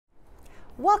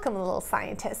Welcome, little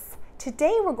scientists.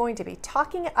 Today we're going to be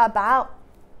talking about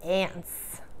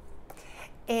ants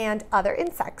and other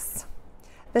insects.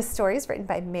 The story is written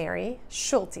by Mary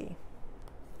Schulte.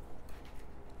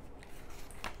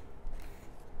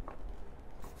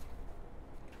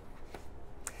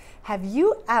 Have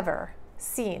you ever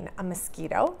seen a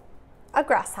mosquito, a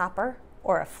grasshopper,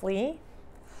 or a flea?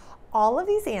 All of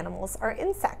these animals are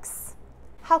insects.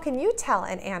 How can you tell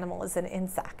an animal is an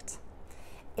insect?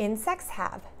 Insects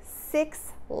have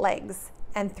 6 legs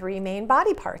and 3 main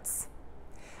body parts.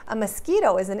 A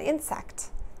mosquito is an insect.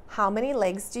 How many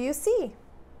legs do you see?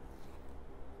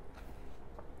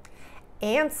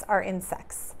 Ants are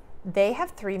insects. They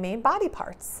have 3 main body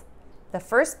parts. The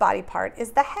first body part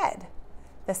is the head.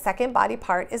 The second body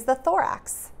part is the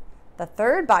thorax. The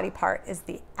third body part is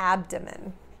the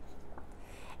abdomen.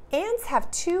 Ants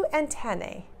have 2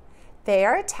 antennae. They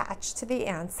are attached to the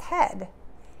ant's head.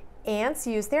 Ants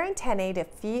use their antennae to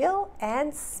feel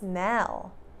and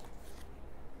smell.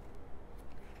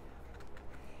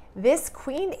 This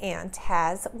queen ant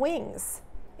has wings.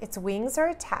 Its wings are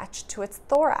attached to its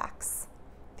thorax.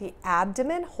 The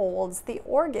abdomen holds the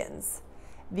organs.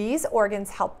 These organs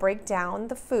help break down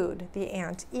the food the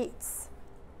ant eats.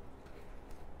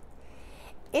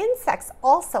 Insects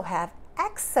also have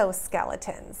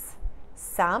exoskeletons.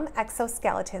 Some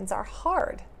exoskeletons are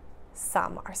hard,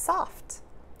 some are soft.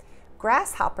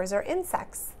 Grasshoppers are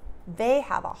insects. They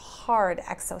have a hard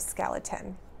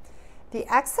exoskeleton.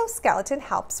 The exoskeleton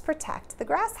helps protect the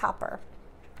grasshopper.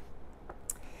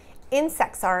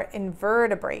 Insects are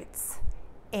invertebrates.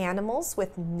 Animals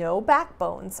with no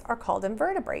backbones are called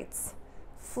invertebrates.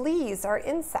 Fleas are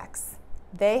insects.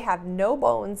 They have no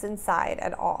bones inside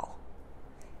at all.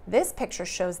 This picture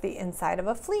shows the inside of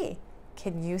a flea.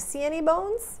 Can you see any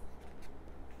bones?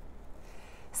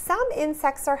 Some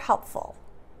insects are helpful.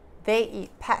 They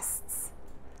eat pests.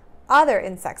 Other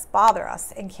insects bother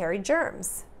us and carry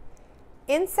germs.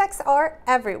 Insects are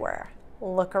everywhere.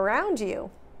 Look around you.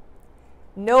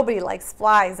 Nobody likes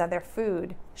flies on their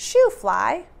food. Shoo,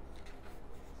 fly!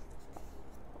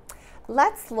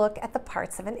 Let's look at the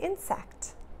parts of an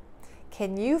insect.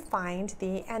 Can you find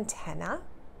the antenna?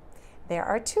 There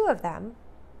are 2 of them.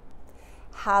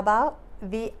 How about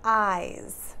the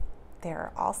eyes? There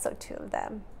are also 2 of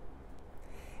them.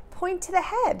 Point to the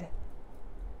head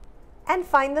and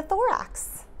find the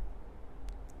thorax.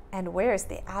 And where's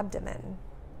the abdomen?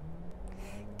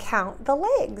 Count the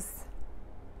legs.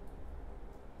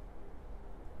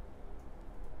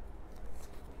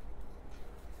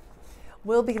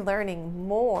 We'll be learning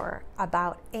more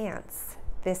about ants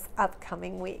this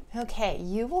upcoming week. Okay,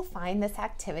 you will find this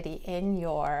activity in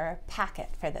your packet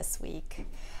for this week.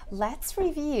 Let's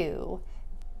review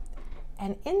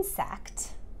an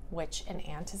insect, which an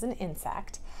ant is an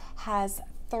insect, has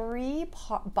 3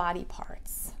 body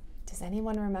parts. Does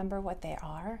anyone remember what they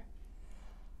are?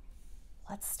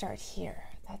 Let's start here.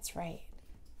 That's right.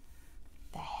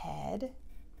 The head.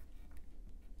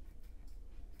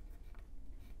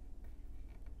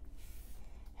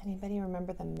 Anybody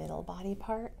remember the middle body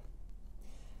part?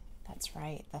 That's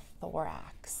right, the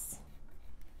thorax.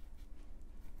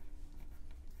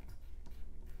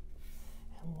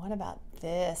 And what about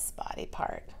this body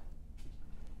part?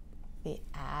 The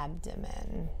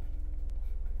abdomen.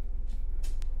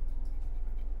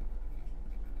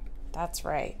 That's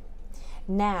right.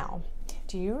 Now,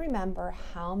 do you remember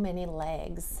how many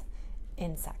legs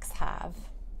insects have?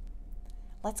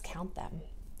 Let's count them.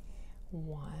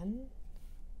 1,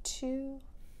 2,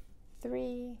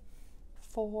 3,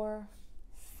 4,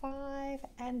 5,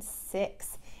 and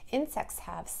 6. Insects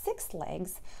have 6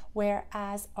 legs,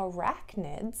 whereas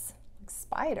arachnids, like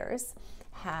spiders,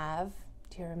 have,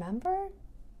 do you remember?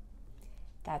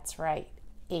 That's right,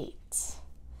 8.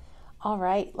 All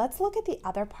right, let's look at the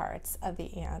other parts of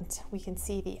the ant. We can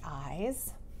see the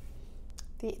eyes,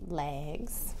 the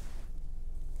legs,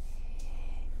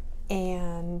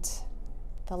 and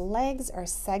the legs are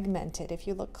segmented. If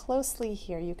you look closely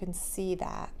here, you can see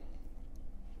that.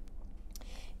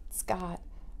 It's got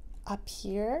up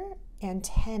here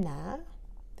antenna.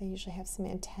 They usually have some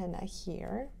antenna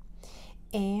here.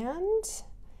 And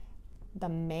the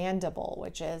mandible,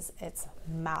 which is its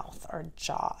mouth or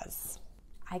jaws.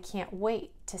 I can't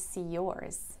wait to see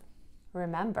yours.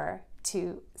 Remember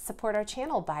to support our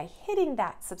channel by hitting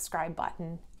that subscribe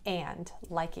button and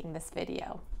liking this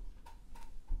video.